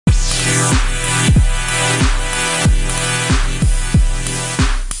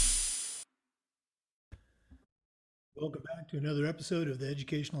to another episode of the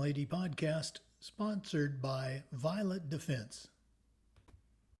Educational AD Podcast, sponsored by Violet Defense.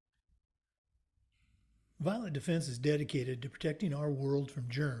 Violet Defense is dedicated to protecting our world from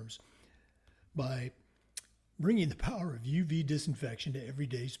germs by bringing the power of UV disinfection to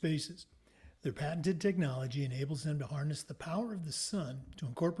everyday spaces. Their patented technology enables them to harness the power of the sun to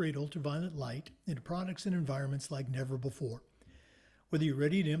incorporate ultraviolet light into products and environments like never before. Whether you're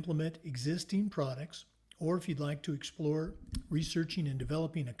ready to implement existing products, or if you'd like to explore researching and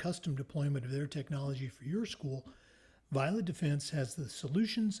developing a custom deployment of their technology for your school, Violet Defense has the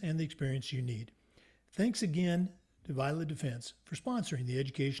solutions and the experience you need. Thanks again to Violet Defense for sponsoring the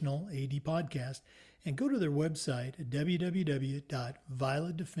Educational AD Podcast, and go to their website at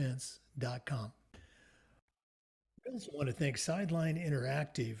www.violetdefense.com. I also want to thank Sideline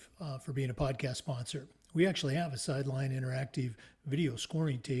Interactive for being a podcast sponsor. We actually have a Sideline Interactive video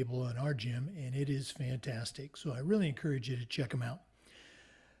scoring table in our gym, and it is fantastic. So I really encourage you to check them out.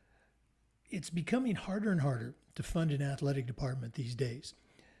 It's becoming harder and harder to fund an athletic department these days.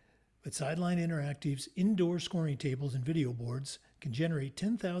 But Sideline Interactive's indoor scoring tables and video boards can generate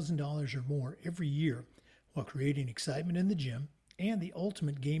 $10,000 or more every year while creating excitement in the gym and the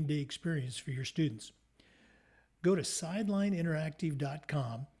ultimate game day experience for your students. Go to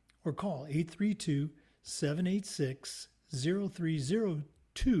sidelineinteractive.com or call 832-786-0302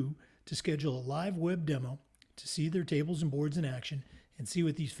 to schedule a live web demo to see their tables and boards in action and see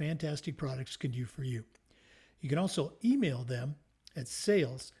what these fantastic products can do for you. You can also email them at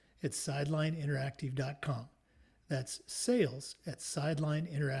sales@sidelineinteractive.com. That's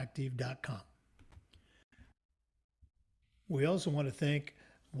sales@sidelineinteractive.com. We also want to thank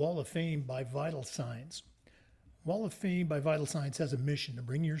Wall of Fame by Vital Signs. Wall of Fame by Vital Signs has a mission to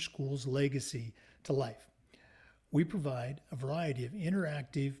bring your school's legacy to life. We provide a variety of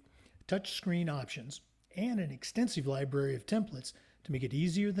interactive touchscreen options and an extensive library of templates to make it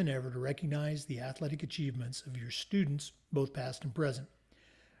easier than ever to recognize the athletic achievements of your students, both past and present.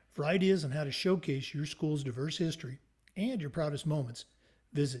 For ideas on how to showcase your school's diverse history and your proudest moments,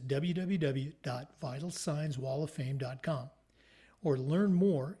 visit www.vitalsignswalloffame.com. Or to learn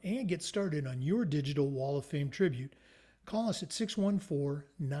more and get started on your digital Wall of Fame tribute, call us at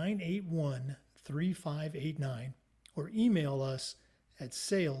 614-981-3589 or email us at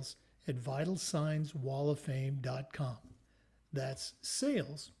sales@vitalsignswalloffame.com. That's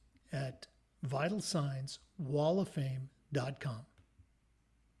sales@vitalsignswalloffame.com.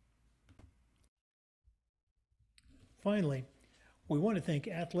 Finally, we want to thank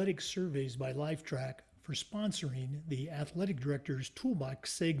Athletic Surveys by Lifetrack for sponsoring the Athletic Director's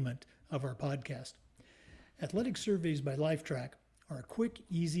Toolbox segment of our podcast. Athletic Surveys by Lifetrack are a quick,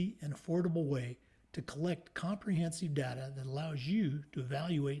 easy, and affordable way to collect comprehensive data that allows you to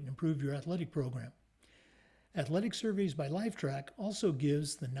evaluate and improve your athletic program. Athletic Surveys by Lifetrack also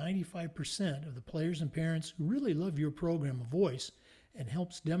gives the 95% of the players and parents who really love your program a voice and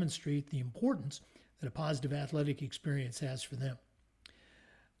helps demonstrate the importance that a positive athletic experience has for them.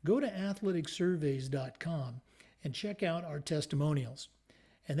 Go to athleticsurveys.com and check out our testimonials,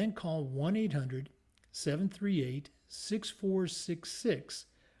 and then call 1-800-738-6466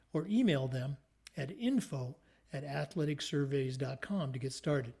 or email them at info@athleticsurveys.com to get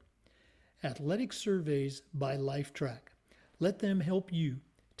started. Athletic Surveys by Lifetrack. Let them help you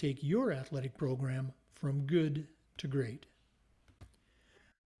take your athletic program from good to great.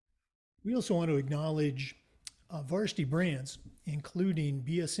 We also want to acknowledge Varsity Brands, including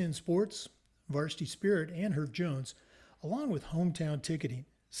BSN Sports, Varsity Spirit, and Herb Jones, along with Hometown Ticketing,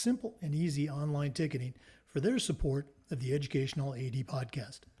 simple and easy online ticketing, for their support of the Educational AD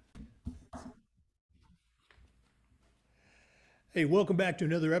Podcast. Hey, welcome back to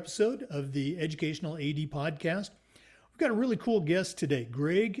another episode of the Educational AD Podcast. We've got a really cool guest today,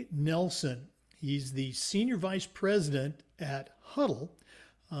 Greg Nelson. He's the Senior Vice President at Hudl.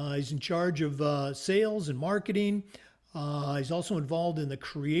 He's in charge of sales and marketing. He's also involved in the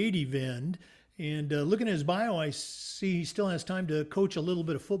creative end. And looking at his bio, I see he still has time to coach a little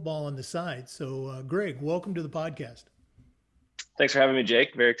bit of football on the side. So, Greg, welcome to the podcast. Thanks for having me,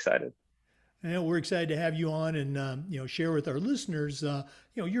 Jake. Very excited. And we're excited to have you on and share with our listeners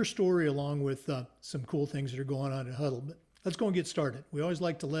your story along with some cool things that are going on at Hudl. But let's go and get started. We always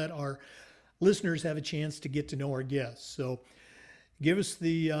like to let our listeners have a chance to get to know our guests. So give us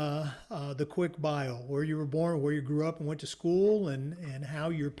the quick bio, where you were born, where you grew up and went to school, and how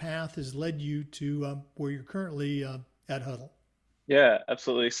your path has led you to where you're currently at Hudl. Yeah,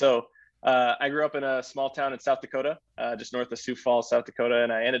 absolutely. So I grew up in a small town in South Dakota, just north of Sioux Falls, South Dakota,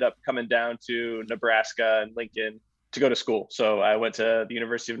 and I ended up coming down to Nebraska and Lincoln to go to school. So I went to the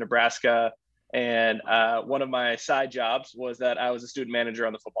University of Nebraska, And one of my side jobs was that I was a student manager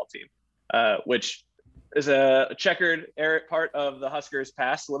on the football team, which is a checkered part of the Huskers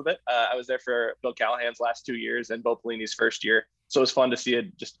past a little bit. I was there for Bill Callahan's last 2 years and Bo Pelini's first year. So it was fun to see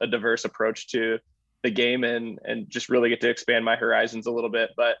just a diverse approach to the game and just really get to expand my horizons a little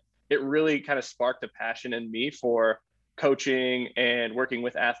bit. But it really kind of sparked a passion in me for coaching and working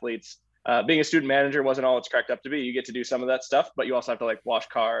with athletes. Being a student manager wasn't all it's cracked up to be. You get to do some of that stuff, but you also have to like wash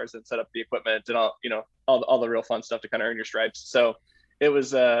cars and set up the equipment and all the real fun stuff to kind of earn your stripes. So it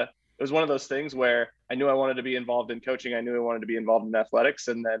was one of those things where I knew I wanted to be involved in coaching. I knew I wanted to be involved in athletics.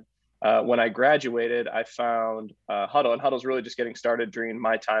 And then when I graduated, I found Hudl, and Hudl's really just getting started during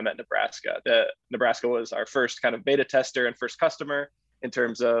my time at Nebraska. Nebraska was our first kind of beta tester and first customer in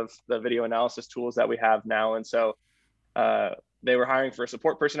terms of the video analysis tools that we have now. And so they were hiring for a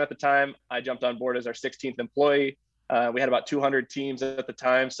support person at the time. I jumped on board as our 16th employee. We had about 200 teams at the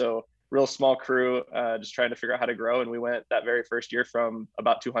time, so real small crew, just trying to figure out how to grow. And we went that very first year from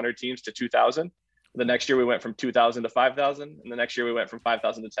about 200 teams to 2,000. The next year we went from 2,000 to 5,000, and the next year we went from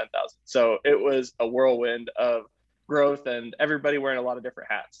 5,000 to 10,000. So it was a whirlwind of growth, and everybody wearing a lot of different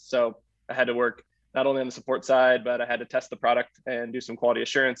hats. So I had to work not only on the support side, but I had to test the product and do some quality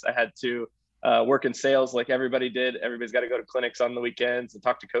assurance. I had to work in sales like everybody did. Everybody's got to go to clinics on the weekends and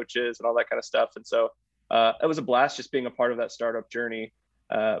talk to coaches and all that kind of stuff. And so it was a blast just being a part of that startup journey.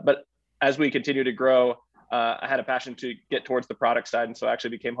 But as we continue to grow, I had a passion to get towards the product side. And so I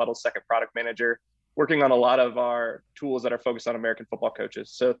actually became Hudl's second product manager, working on a lot of our tools that are focused on American football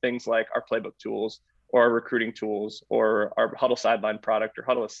coaches. So things like our playbook tools or our recruiting tools or our Hudl sideline product or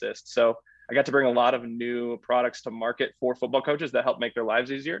Hudl Assist. So I got to bring a lot of new products to market for football coaches that help make their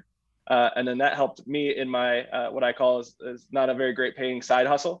lives easier. And then that helped me in my what I call is not a very great paying side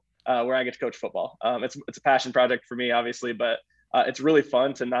hustle, where I get to coach football. It's a passion project for me, obviously, but it's really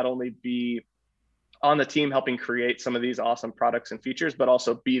fun to not only be on the team helping create some of these awesome products and features, but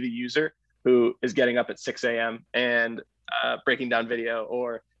also be the user who is getting up at 6 a.m. and breaking down video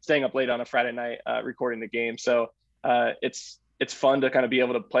or staying up late on a Friday night recording the game. So it's fun to kind of be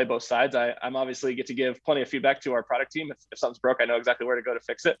able to play both sides. I'm obviously get to give plenty of feedback to our product team. If something's broke, I know exactly where to go to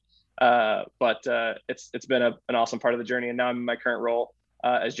fix it. But it's been an awesome part of the journey. And now I'm in my current role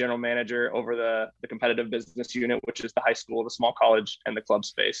as general manager over the competitive business unit, which is the high school, the small college, and the club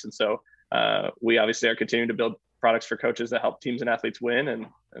space. And so we obviously are continuing to build products for coaches that help teams and athletes win. And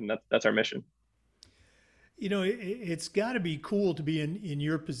that's our mission. You know, it's got to be cool to be in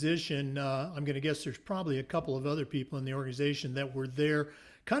your position. I'm going to guess there's probably a couple of other people in the organization that were there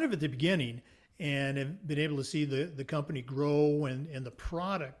kind of at the beginning and have been able to see the company grow and the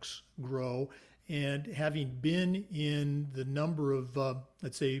products grow. And having been in the number of,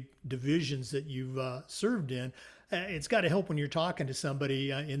 let's say, divisions that you've served in, it's got to help when you're talking to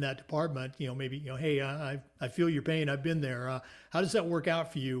somebody in that department, maybe, hey, I feel your pain. I've been there. How does that work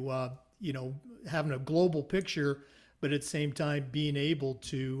out for you? Having a global picture, but at the same time being able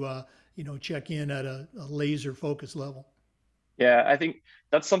to, check in at a laser focus level. Yeah, I think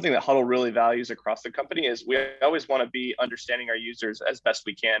that's something that Hudl really values across the company is we always want to be understanding our users as best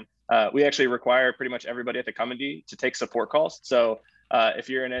we can. We actually require pretty much everybody at the company to take support calls. So if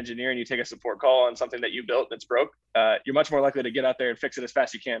you're an engineer and you take a support call on something that you built that's broke, you're much more likely to get out there and fix it as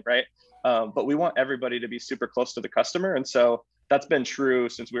fast as you can, right? But we want everybody to be super close to the customer. And so that's been true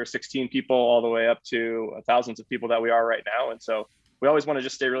since we were 16 people all the way up to thousands of people that we are right now. And so we always want to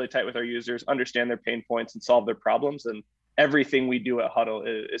just stay really tight with our users, understand their pain points and solve their problems. And everything we do at Hudl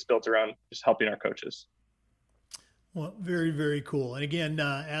is built around just helping our coaches. Well, very, very cool. And again,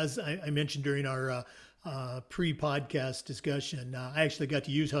 as I mentioned during our pre-podcast discussion, I actually got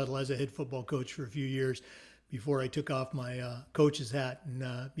to use Hudl as a head football coach for a few years before I took off my coach's hat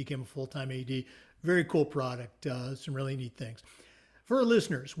and became a full-time AD. Very cool product, some really neat things. For our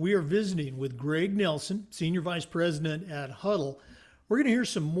listeners, we are visiting with Greg Nelson, Senior Vice President at Hudl. We're going to hear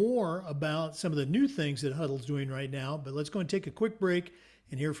some more about some of the new things that Hudl's doing right now, but let's go and take a quick break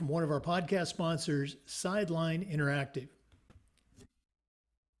and hear from one of our podcast sponsors, Sideline Interactive.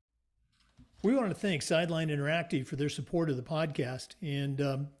 We want to thank Sideline Interactive for their support of the podcast. And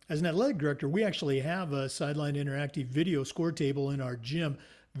as an athletic director, we actually have a Sideline Interactive video score table in our gym.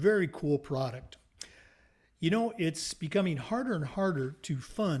 Very cool product. It's becoming harder and harder to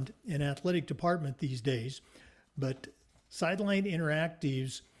fund an athletic department these days, but Sideline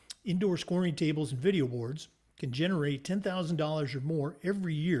Interactive's indoor scoring tables and video boards can generate $10,000 or more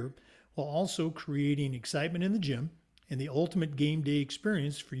every year while also creating excitement in the gym and the ultimate game day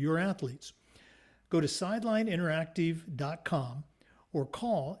experience for your athletes. Go to sidelineinteractive.com or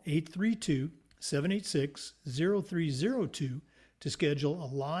call 832-786-0302 to schedule a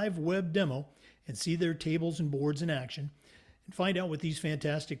live web demo and see their tables and boards in action and find out what these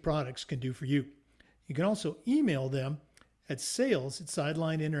fantastic products can do for you. You can also email them at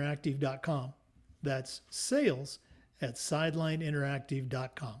sales@sidelineinteractive.com. That's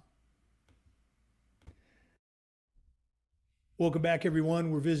sales@sidelineinteractive.com. Welcome back,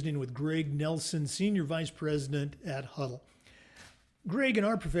 everyone. We're visiting with Greg Nelson, Senior Vice President at Hudl. Greg, in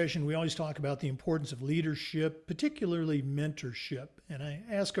our profession, we always talk about the importance of leadership, particularly mentorship. And I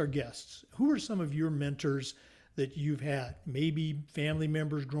ask our guests, who are some of your mentors that you've had? Maybe family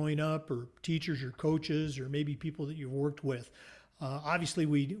members growing up, or teachers or coaches, or maybe people that you've worked with. Obviously,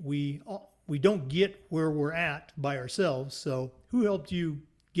 we don't get where we're at by ourselves. So who helped you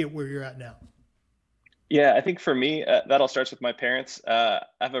get where you're at now? Yeah, I think for me, that all starts with my parents. I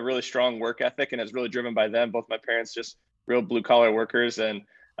have a really strong work ethic, and it's really driven by them. Both my parents just real blue collar workers, and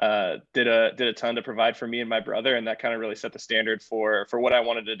did a ton to provide for me and my brother, and that kind of really set the standard for what I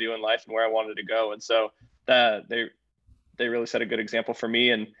wanted to do in life and where I wanted to go. And so they really set a good example for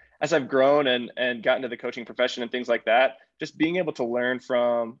me. And as I've grown and gotten to the coaching profession and things like that, just being able to learn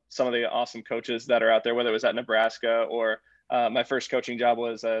from some of the awesome coaches that are out there, whether it was at Nebraska or my first coaching job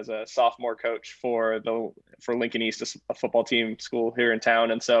was as a sophomore coach for Lincoln East, a football team school here in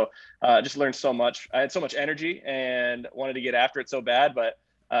town. And so just learned so much. I had so much energy and wanted to get after it so bad, but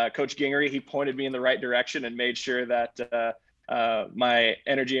Coach Gingery, he pointed me in the right direction and made sure that my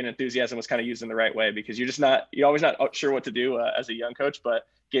energy and enthusiasm was kind of used in the right way, because you're always not sure what to do as a young coach, but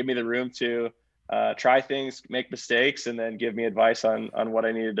gave me the room to try things, make mistakes, and then give me advice on what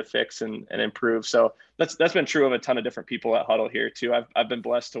I needed to fix and improve. So that's been true of a ton of different people at Hudl here too. I've been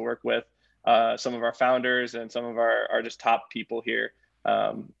blessed to work with some of our founders and some of our just top people here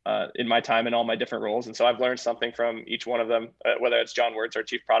in my time in all my different roles. And so I've learned something from each one of them, whether it's John Wirtz, our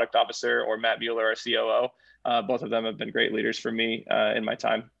Chief Product Officer, or Matt Mueller, our COO. Both of them have been great leaders for me in my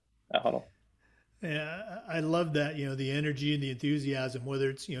time at Hudl. Yeah, I love that, the energy and the enthusiasm, whether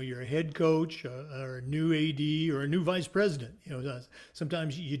it's, you're a head coach or a new AD or a new vice president.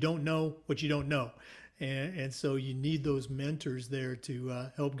 Sometimes you don't know what you don't know. And so you need those mentors there to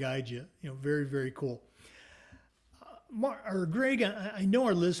help guide you. Very, very cool. Greg, I know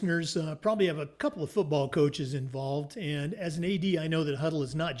our listeners probably have a couple of football coaches involved. And as an AD, I know that Hudl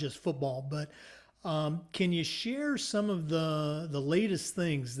is not just football, but can you share some of the latest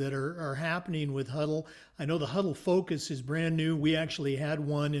things that are happening with Hudl? I know the Hudl Focus is brand new. We actually had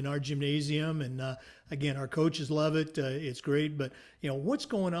one in our gymnasium, and again, our coaches love it. It's great, but what's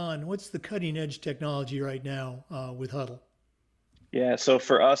going on? What's the cutting edge technology right now with Hudl? Yeah, so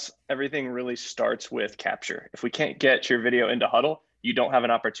for us, everything really starts with capture. If we can't get your video into Hudl, you don't have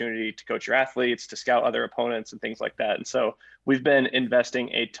an opportunity to coach your athletes, to scout other opponents and things like that. And so we've been investing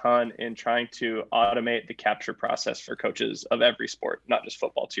a ton in trying to automate the capture process for coaches of every sport, not just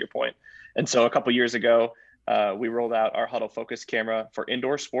football, to your point. And so a couple years ago, we rolled out our Hudl Focus camera for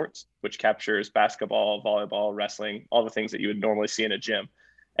indoor sports, which captures basketball, volleyball, wrestling, all the things that you would normally see in a gym.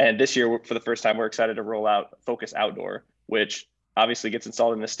 And this year, for the first time, we're excited to roll out Focus Outdoor, which obviously gets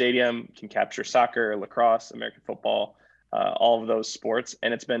installed in the stadium, can capture soccer, lacrosse, American football, all of those sports.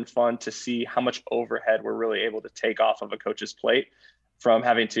 And it's been fun to see how much overhead we're really able to take off of a coach's plate, from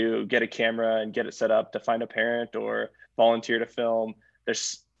having to get a camera and get it set up to find a parent or volunteer to film.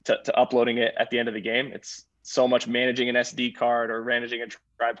 There's to uploading it at the end of the game. It's so much managing an SD card or managing a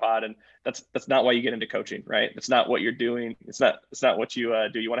tripod. And that's not why you get into coaching, right? That's not what you're doing. It's not what you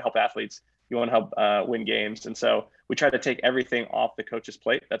do. You want to help athletes. You want to help win games. And so we try to take everything off the coach's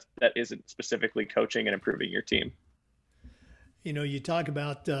plate that isn't specifically coaching and improving your team. You talk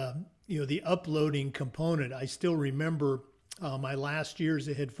about, the uploading component. I still remember my last year as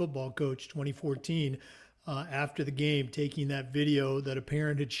a head football coach, 2014, after the game, taking that video that a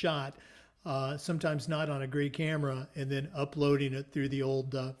parent had shot, sometimes not on a great camera, and then uploading it through the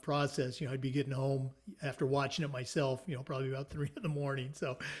old process. I'd be getting home after watching it myself, probably about 3 a.m.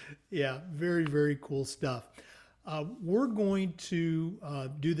 So yeah, very, very cool stuff. We're going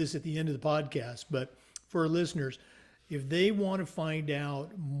to do this at the end of the podcast, but for our listeners, if they want to find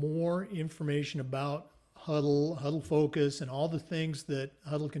out more information about Hudl Focus, and all the things that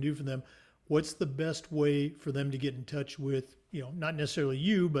Hudl can do for them, what's the best way for them to get in touch with, not necessarily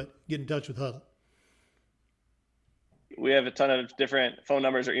you, but get in touch with Hudl? We have a ton of different phone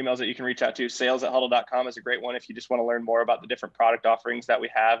numbers or emails that you can reach out to. Sales@hudl.com is a great one if you just want to learn more about the different product offerings that we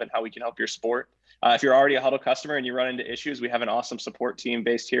have and how we can help your sport. If you're already a Hudl customer and you run into issues, we have an awesome support team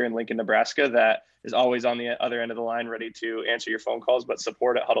based here in Lincoln, Nebraska, that is always on the other end of the line, ready to answer your phone calls. But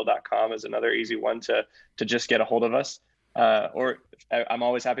support@hudl.com is another easy one to just get a hold of us. Or I'm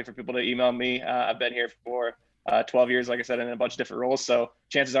always happy for people to email me. I've been here for 12 years, like I said, in a bunch of different roles. So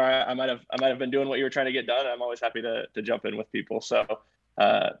chances are I might have been doing what you were trying to get done. I'm always happy to jump in with people. So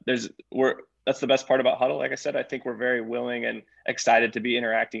that's the best part about Huddle. Like I said, I think we're very willing and excited to be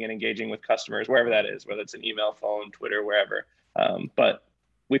interacting and engaging with customers, wherever that is, whether it's an email, phone, Twitter, wherever. But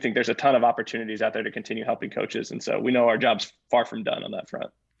we think there's a ton of opportunities out there to continue helping coaches. And so we know our job's far from done on that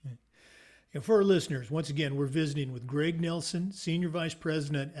front. And for our listeners, once again, we're visiting with Greg Nelson, Senior Vice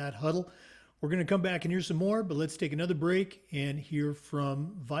President at Huddle. We're going to come back and hear some more, but let's take another break and hear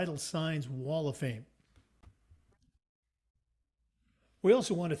from Vital Signs Wall of Fame. We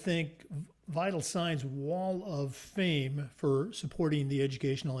also want to thank Vital Signs Wall of Fame for supporting the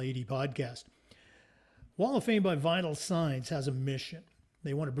Educational AD podcast. Wall of Fame by Vital Signs has a mission.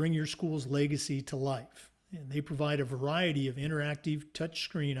 They want to bring your school's legacy to life, and they provide a variety of interactive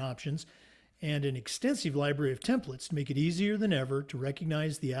touchscreen options and an extensive library of templates to make it easier than ever to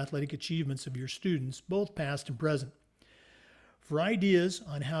recognize the athletic achievements of your students, both past and present. For ideas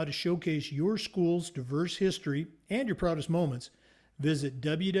on how to showcase your school's diverse history and your proudest moments, visit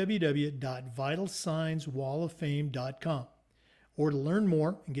www.vitalsignswalloffame.com. Or to learn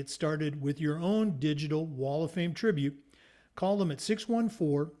more and get started with your own digital Wall of Fame tribute, call them at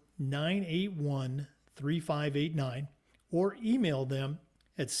 614-981-3589 or email them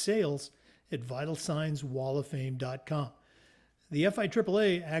at sales@vitalsignswalloffame.com. The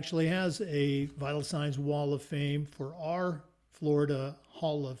FIAAA actually has a Vital Signs Wall of Fame for our Florida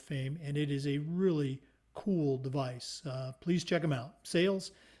Hall of Fame, and it is a really cool device. Please check them out.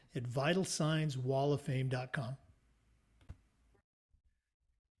 Sales@vitalsignswalloffame.com.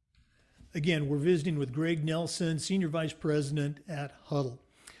 Again, we're visiting with Greg Nelson, Senior Vice President at Huddle.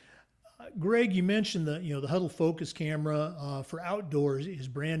 Greg, you mentioned the Huddle Focus camera for outdoors is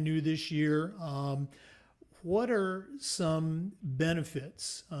brand new this year. What are some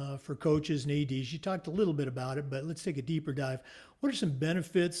benefits for coaches and ADs? You talked a little bit about it, but let's take a deeper dive. What are some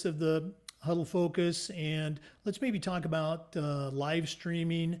benefits of the Huddle Focus? And let's maybe talk about live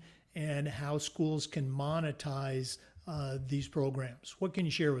streaming and how schools can monetize these programs. What can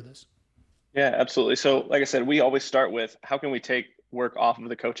you share with us? Yeah, absolutely. So like I said, we always start with how can we take work off of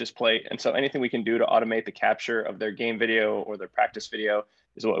the coach's plate? And so anything we can do to automate the capture of their game video or their practice video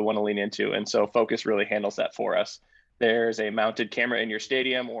is what we want to lean into. And so Focus really handles that for us. There's a mounted camera in your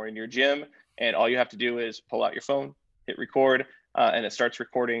stadium or in your gym, and all you have to do is pull out your phone, hit record, and it starts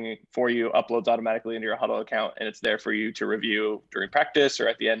recording for you, uploads automatically into your Huddle account, and it's there for you to review during practice or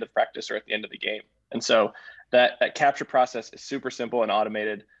at the end of practice or at the end of the game. And so that capture process is super simple and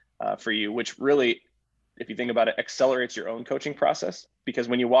automated for you, which really, if you think about it, accelerates your own coaching process, because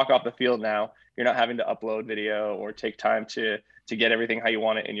when you walk off the field now, you're not having to upload video or take time to get everything how you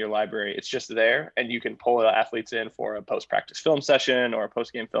want it in your library. It's just there, and you can pull the athletes in for a post-practice film session or a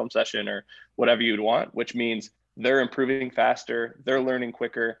post-game film session or whatever you'd want, which means they're improving faster, they're learning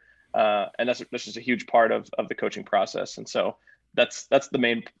quicker, and that's just a huge part of the coaching process. And so that's the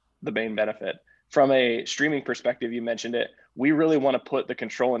main benefit. From a streaming perspective, you mentioned it, we really want to put the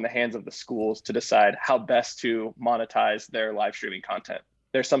control in the hands of the schools to decide how best to monetize their live streaming content.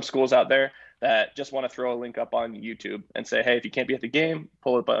 There's some schools out there that just want to throw a link up on YouTube and say, hey, if you can't be at the game,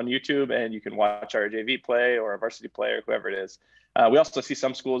 pull it up on YouTube and you can watch our JV play or our varsity play or whoever it is. We also see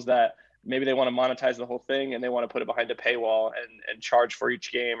some schools that maybe they want to monetize the whole thing and they want to put it behind a paywall and charge for each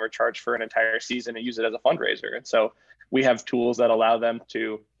game or charge for an entire season and use it as a fundraiser. And so we have tools that allow them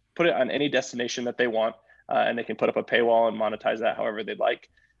to put it on any destination that they want, and they can put up a paywall and monetize that however they'd like.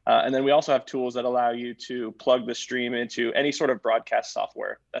 And then we also have tools that allow you to plug the stream into any sort of broadcast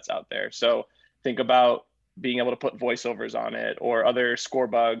software that's out there. So think about being able to put voiceovers on it or other score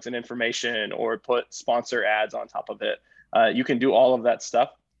bugs and information or put sponsor ads on top of it. You can do all of that stuff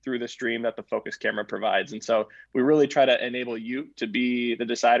through the stream that the Focus camera provides. And so we really try to enable you to be the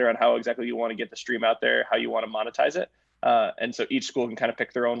decider on how exactly you want to get the stream out there, how you want to monetize it. And so each school can kind of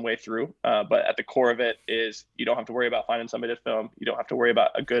pick their own way through. But at the core of it is you don't have to worry about finding somebody to film. You don't have to worry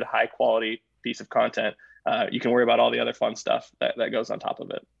about a good, high quality piece of content. You can worry about all the other fun stuff that goes on top of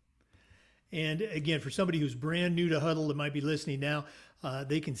it. And again, for somebody who's brand new to Huddle that might be listening now,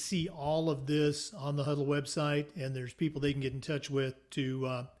 they can see all of this on the Huddle website, and there's people they can get in touch with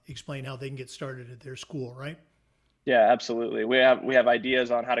to explain how they can get started at their school, right? Yeah, absolutely. We have ideas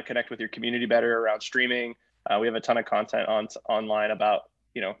on how to connect with your community better around streaming. We have a ton of content online about,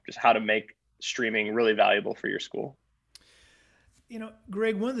 just how to make streaming really valuable for your school.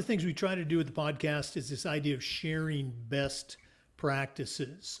 Greg, one of the things we try to do with the podcast is this idea of sharing best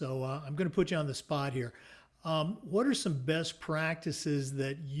practices. So I'm going to put you on the spot here. What are some best practices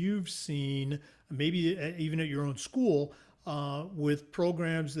that you've seen, maybe even at your own school, with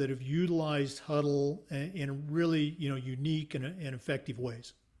programs that have utilized Huddle in really, unique and effective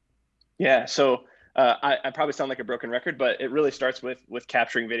ways? Yeah. So I probably sound like a broken record, but it really starts with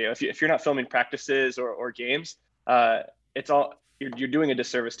capturing video. If you're not filming practices or games, it's all you're doing a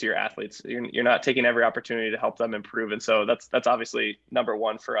disservice to your athletes. You're not taking every opportunity to help them improve, and so that's obviously number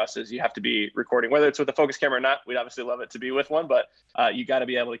one for us. Is you have to be recording, whether it's with a focus camera or not. We'd obviously love it to be with one, but you got to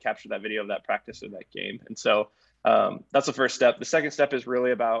be able to capture that video of that practice or that game. And so that's the first step. The second step is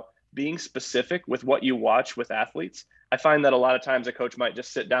really about being specific with what you watch with athletes. I find that a lot of times a coach might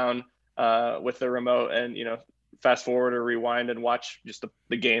just sit down with the remote and fast forward or rewind and watch just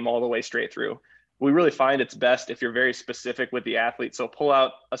the game all the way straight through. We really find it's best if you're very specific with the athlete. So pull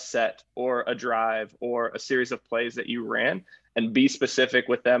out a set or a drive or a series of plays that you ran and be specific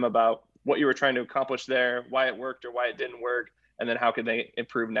with them about what you were trying to accomplish there, why it worked or why it didn't work, and then how could they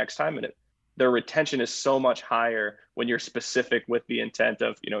improve next time. And their retention is so much higher when you're specific with the intent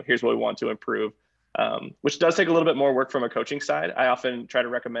of, here's what we want to improve. Which does take a little bit more work from a coaching side. I often try to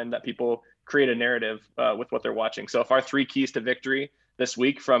recommend that people create a narrative with what they're watching. So if our 3 keys to victory this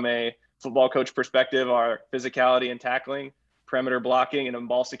week from a football coach perspective are physicality and tackling, perimeter blocking, and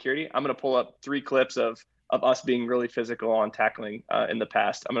ball security, I'm going to pull up 3 clips of us being really physical on tackling in the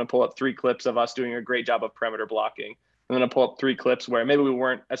past. I'm going to pull up 3 clips of us doing a great job of perimeter blocking. I'm going to pull up 3 clips where maybe we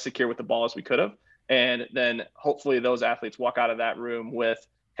weren't as secure with the ball as we could have. And then hopefully those athletes walk out of that room with,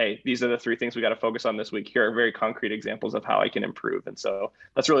 hey, these are the 3 things we got to focus on this week. Here are very concrete examples of how I can improve. And so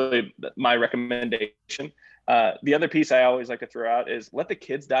that's really my recommendation. The other piece I always like to throw out is let the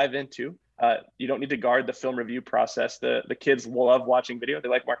kids dive in too. You don't need to guard the film review process. The kids love watching video. They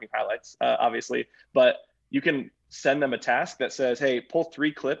like marking highlights, obviously, but you can send them a task that says, hey, pull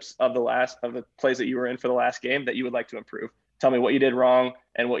 3 clips of the plays that you were in for the last game that you would like to improve. Tell me what you did wrong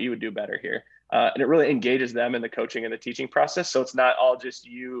and what you would do better here. And it really engages them in the coaching and the teaching process. So it's not all just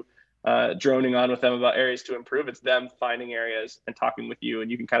you droning on with them about areas to improve. It's them finding areas and talking with you.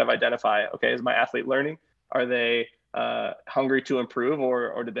 And you can kind of identify, okay, is my athlete learning? Are they hungry to improve,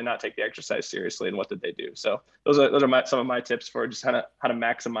 or did they not take the exercise seriously, and what did they do? So those are some of my tips for just how to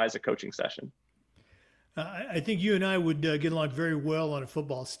maximize a coaching session. I think you and I would get along very well on a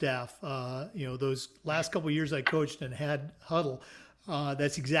football staff. Those last couple of years I coached and had Huddle,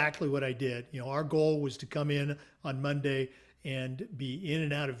 that's exactly what I did. Our goal was to come in on Monday and be in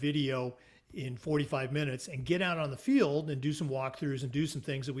and out of video in 45 minutes and get out on the field and do some walkthroughs and do some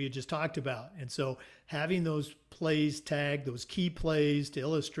things that we had just talked about. And so having those plays tagged, those key plays to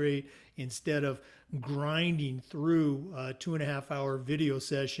illustrate, instead of grinding through a 2.5-hour video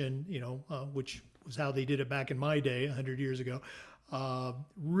session, which was how they did it back in my day 100 years ago,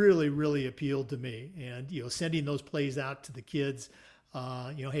 really, really appealed to me. And, sending those plays out to the kids,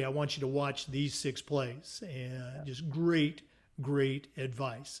 hey, I want you to watch these 6 plays, and just great, great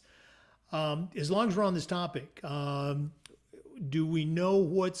advice. As long as we're on this topic, do we know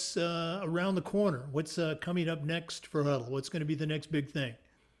what's around the corner? What's coming up next for Huddle? What's going to be the next big thing?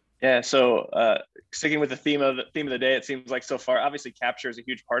 Yeah, so sticking with the theme of the day, it seems like so far, obviously capture is a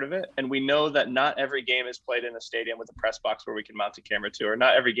huge part of it. And we know that not every game is played in a stadium with a press box where we can mount a camera to, or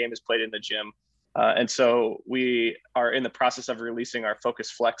not every game is played in the gym. And so we are in the process of releasing our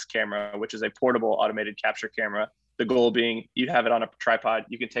Focus Flex camera, which is a portable automated capture camera. The goal being you'd have it on a tripod.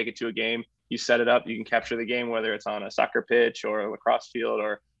 You can take it to a game. You set it up. You can capture the game, whether it's on a soccer pitch or a lacrosse field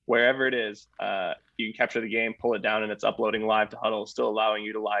or wherever it is. You can capture the game, pull it down, and it's uploading live to Huddle, still allowing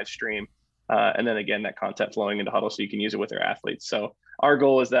you to live stream. And then again, that content flowing into Huddle so you can use it with your athletes. So our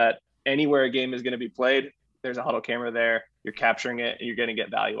goal is that anywhere a game is going to be played, there's a Huddle camera there. You're capturing it and you're going to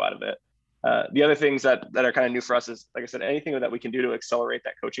get value out of it. The other things that are kind of new for us is, like I said, anything that we can do to accelerate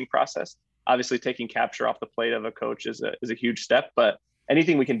that coaching process. Obviously, taking capture off the plate of a coach is a huge step, but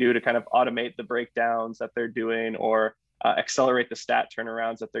anything we can do to kind of automate the breakdowns that they're doing or accelerate the stat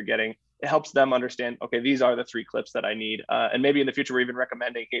turnarounds that they're getting, it helps them understand, okay, these are the 3 clips that I need. And maybe in the future, we're even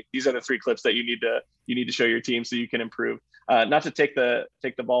recommending, hey, these are the 3 clips that you need to show your team so you can improve. Not to take the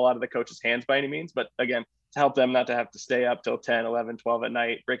ball out of the coach's hands by any means, but again, to help them not to have to stay up till 10, 11, 12 at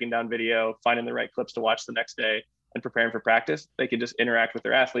night, breaking down video, finding the right clips to watch the next day and preparing for practice. They can just interact with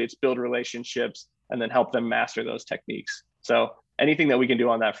their athletes, build relationships, and then help them master those techniques. So anything that we can do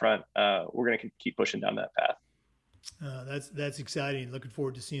on that front, we're going to keep pushing down that path. That's exciting. Looking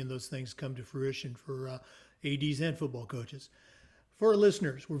forward to seeing those things come to fruition for ADs and football coaches. For our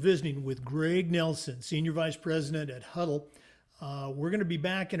listeners, we're visiting with Greg Nelson, Senior Vice President at Huddle. We're going to be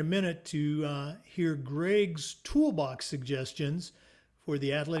back in a minute to hear Greg's toolbox suggestions for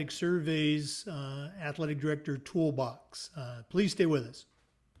the Athletic Surveys Athletic Director Toolbox. Please stay with us.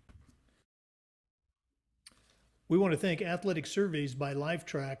 We want to thank Athletic Surveys by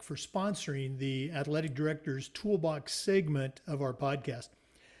Lifetrack for sponsoring the Athletic Director's Toolbox segment of our podcast.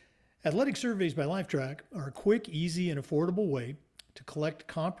 Athletic Surveys by Lifetrack are a quick, easy, and affordable way to collect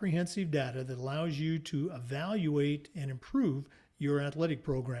comprehensive data that allows you to evaluate and improve your athletic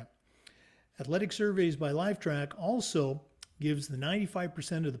program. Athletic Surveys by Lifetrack also gives the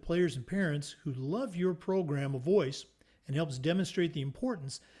 95% of the players and parents who love your program a voice and helps demonstrate the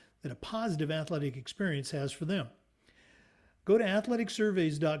importance that a positive athletic experience has for them. Go to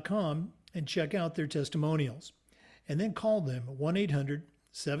athleticsurveys.com and check out their testimonials, and then call them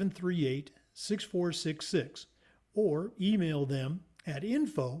 1-800-738-6466 or email them at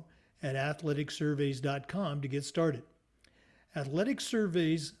info@athleticsurveys.com to get started. Athletic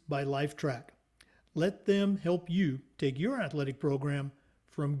Surveys by Lifetrack. Let them help you take your athletic program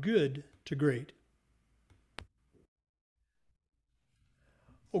from good to great.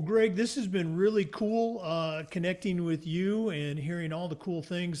 Well, Greg, this has been really cool connecting with you and hearing all the cool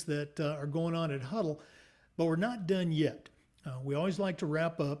things that are going on at Huddle, but we're not done yet. We always like to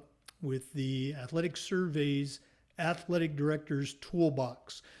wrap up with the Athletic Surveys Athletic Director's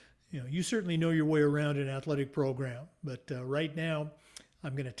Toolbox. You certainly know your way around an athletic program, but right now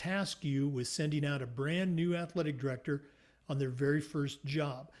I'm going to task you with sending out a brand new athletic director on their very first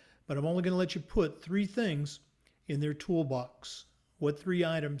job, but I'm only going to let you put 3 things in their toolbox. What 3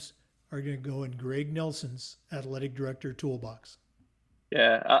 items are going to go in Greg Nelson's athletic director toolbox?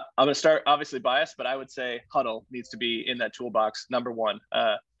 Yeah, I'm going to start obviously biased, but I would say Huddle needs to be in that toolbox. Number one,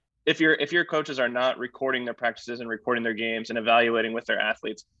 if your coaches are not recording their practices and recording their games and evaluating with their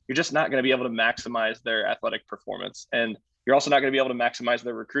athletes, you're just not going to be able to maximize their athletic performance. And you're also not going to be able to maximize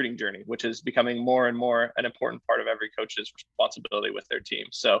their recruiting journey, which is becoming more and more an important part of every coach's responsibility with their team.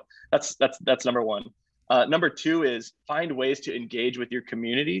 So that's number one. Number 2 is find ways to engage with your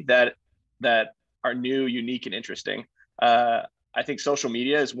community that are new, unique, and interesting. I think social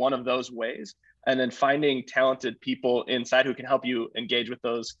media is one of those ways. And then finding talented people inside who can help you engage with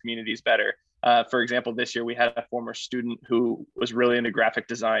those communities better. For example, this year we had a former student who was really into graphic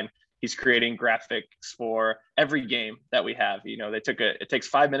design. He's creating graphics for every game that we have. It takes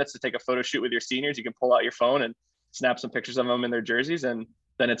 5 minutes to take a photo shoot with your seniors. You can pull out your phone and snap some pictures of them in their jerseys. And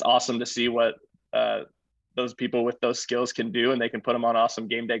then it's awesome to see what those people with those skills can do, and they can put them on awesome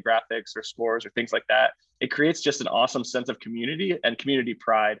game day graphics or scores or things like that. It creates just an awesome sense of community and community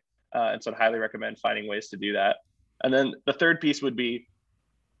pride. And so I'd highly recommend finding ways to do that. And then the third piece would be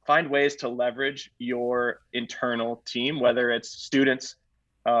find ways to leverage your internal team, whether it's students,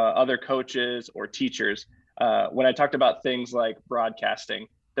 other coaches, or teachers. When I talked about things like broadcasting,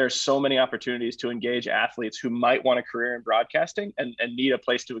 there's so many opportunities to engage athletes who might want a career in broadcasting and need a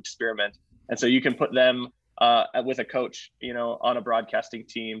place to experiment. And so you can put them with a coach, on a broadcasting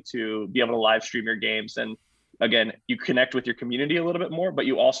team to be able to live stream your games. And again, you connect with your community a little bit more, but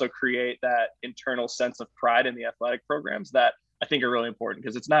you also create that internal sense of pride in the athletic programs that I think are really important,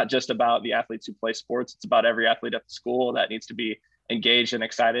 because it's not just about the athletes who play sports. It's about every athlete at the school that needs to be engaged and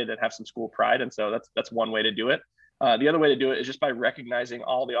excited and have some school pride. And so that's one way to do it. The other way to do it is just by recognizing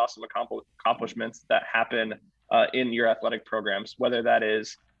all the awesome accomplishments that happen in your athletic programs, whether that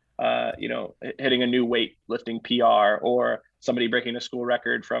is hitting a new weightlifting PR or somebody breaking a school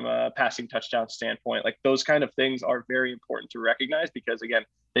record from a passing touchdown standpoint. Like, those kind of things are very important to recognize, because again,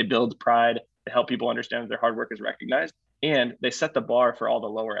 they build pride, they help people understand that their hard work is recognized, and they set the bar for all the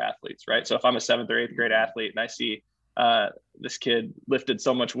lower athletes, right? So if I'm a 7th or 8th grade athlete and I see this kid lifted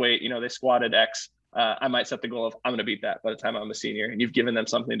so much weight, they squatted X, I might set the goal of, I'm going to beat that by the time I'm a senior, and you've given them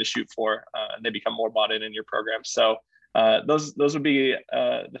something to shoot for, and they become more bought in your program. So those would be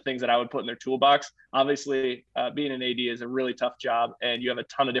the things that I would put in their toolbox. Obviously, being an AD is a really tough job, and you have a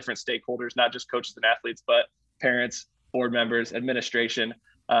ton of different stakeholders, not just coaches and athletes, but parents, board members, administration.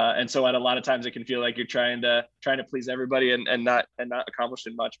 And so at a lot of times it can feel like you're trying to please everybody and not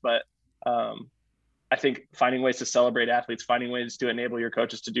accomplishing much. But I think finding ways to celebrate athletes, finding ways to enable your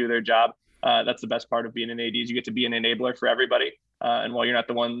coaches to do their job, that's the best part of being an AD. Is you get to be an enabler for everybody. And while you're not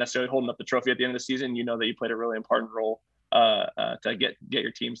the one necessarily holding up the trophy at the end of the season, you know that you played a really important role to get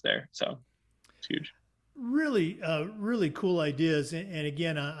your teams there. So it's huge. Really cool ideas. And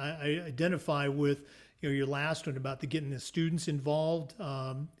again, I identify with your last one about getting the students involved.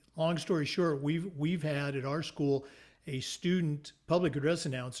 Long story short, we've had at our school a student public address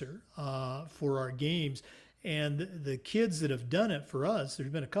announcer for our games. And the kids that have done it for us, there's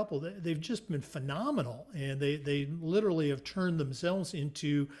been a couple, they've just been phenomenal. And they literally have turned themselves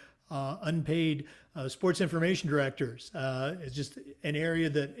into unpaid sports information directors. It's just an area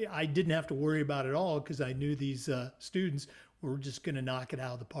that I didn't have to worry about at all, because I knew these students were just going to knock it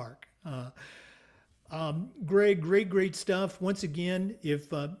out of the park. Greg, great stuff. Once again, if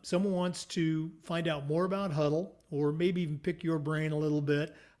someone wants to find out more about Huddle or maybe even pick your brain a little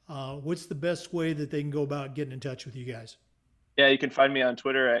bit, what's the best way that they can go about getting in touch with you guys? Yeah, you can find me on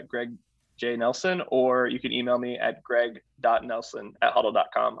Twitter at Greg J. Nelson, or you can email me at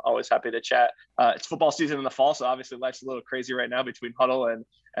greg.nelson@huddle.com. Always happy to chat. It's football season in the fall, so obviously life's a little crazy right now between Huddle and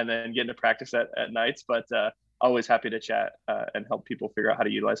then getting to practice at nights, but always happy to chat and help people figure out how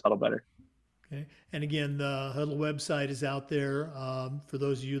to utilize Huddle better. Okay. And again, the Huddle website is out there for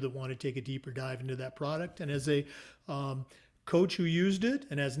those of you that want to take a deeper dive into that product. And as a coach who used it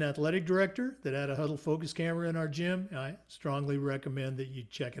and as an athletic director that had a Huddle focus camera in our gym, I strongly recommend that you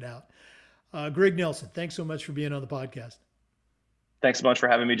check it out. Greg Nelson, thanks so much for being on the podcast. Thanks so much for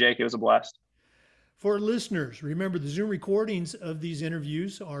having me, Jake. It was a blast. For listeners, remember the Zoom recordings of these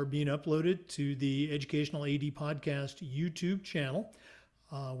interviews are being uploaded to the Educational AD Podcast YouTube channel.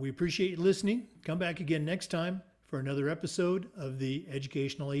 We appreciate you listening. Come back again next time for another episode of the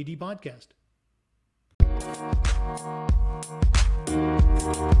Educational AD Podcast.